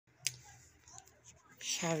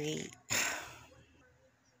Chauvy,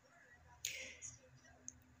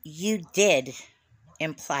 you did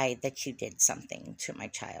imply that you did something to my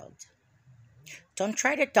child. Don't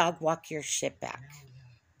try to dog walk your shit back.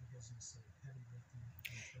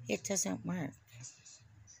 It doesn't work.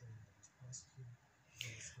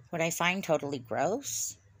 What I find totally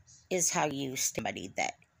gross is how you somebody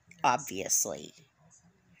that obviously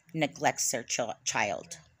neglects their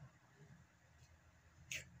child.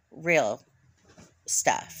 Real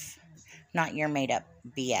stuff, not your made up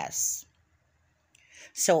BS.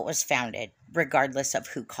 So it was founded, regardless of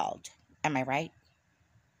who called. Am I right?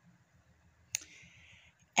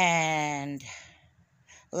 And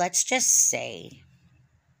let's just say,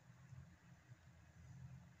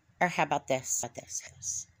 or how about this?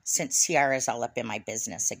 Since CIARA is all up in my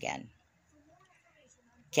business again,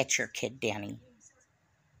 get your kid, Danny.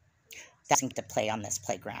 Doesn't to play on this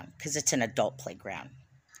playground because it's an adult playground.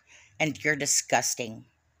 And you're disgusting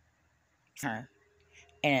her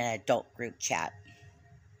in an adult group chat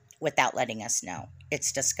without letting us know.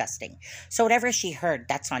 It's disgusting. So whatever she heard,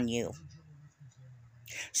 that's on you.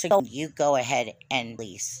 So you go ahead and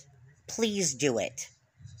please do it.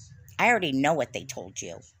 I already know what they told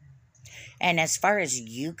you. And as far as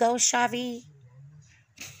you go, Chauvy,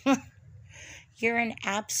 you're an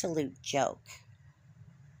absolute joke.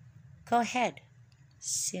 Go ahead.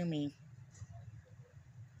 Sue me.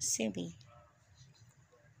 Sue me.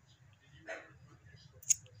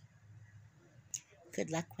 Good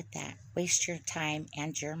luck with that. Waste your time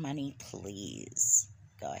and your money, please.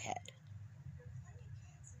 Go ahead.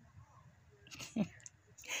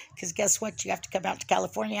 Because guess what? You have to come out to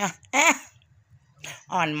California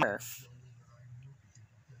on Murph.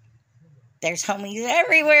 There's homies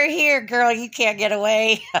everywhere here, girl. You can't get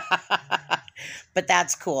away. But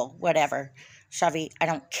that's cool. Whatever. Chauvy, I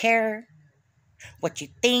don't care what you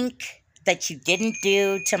think that you didn't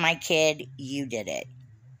do to my kid. You did it.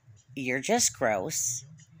 You're just gross.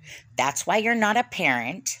 That's why you're not a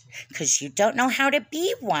parent, because you don't know how to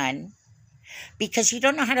be one, because you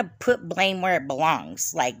don't know how to put blame where it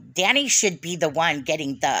belongs. Like, Danny should be the one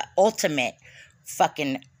getting the ultimate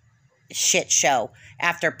fucking shit show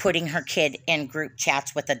after putting her kid in group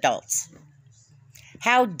chats with adults.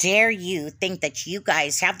 How dare you think that you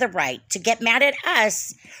guys have the right to get mad at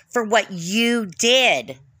us for what you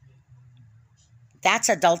did? That's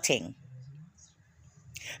adulting.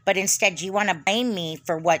 But instead, you want to blame me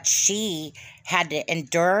for what she had to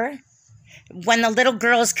endure? When the little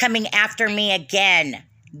girl's coming after me again,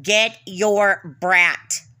 get your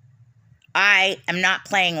brat. I am not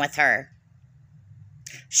playing with her.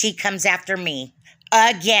 She comes after me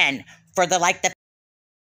again for the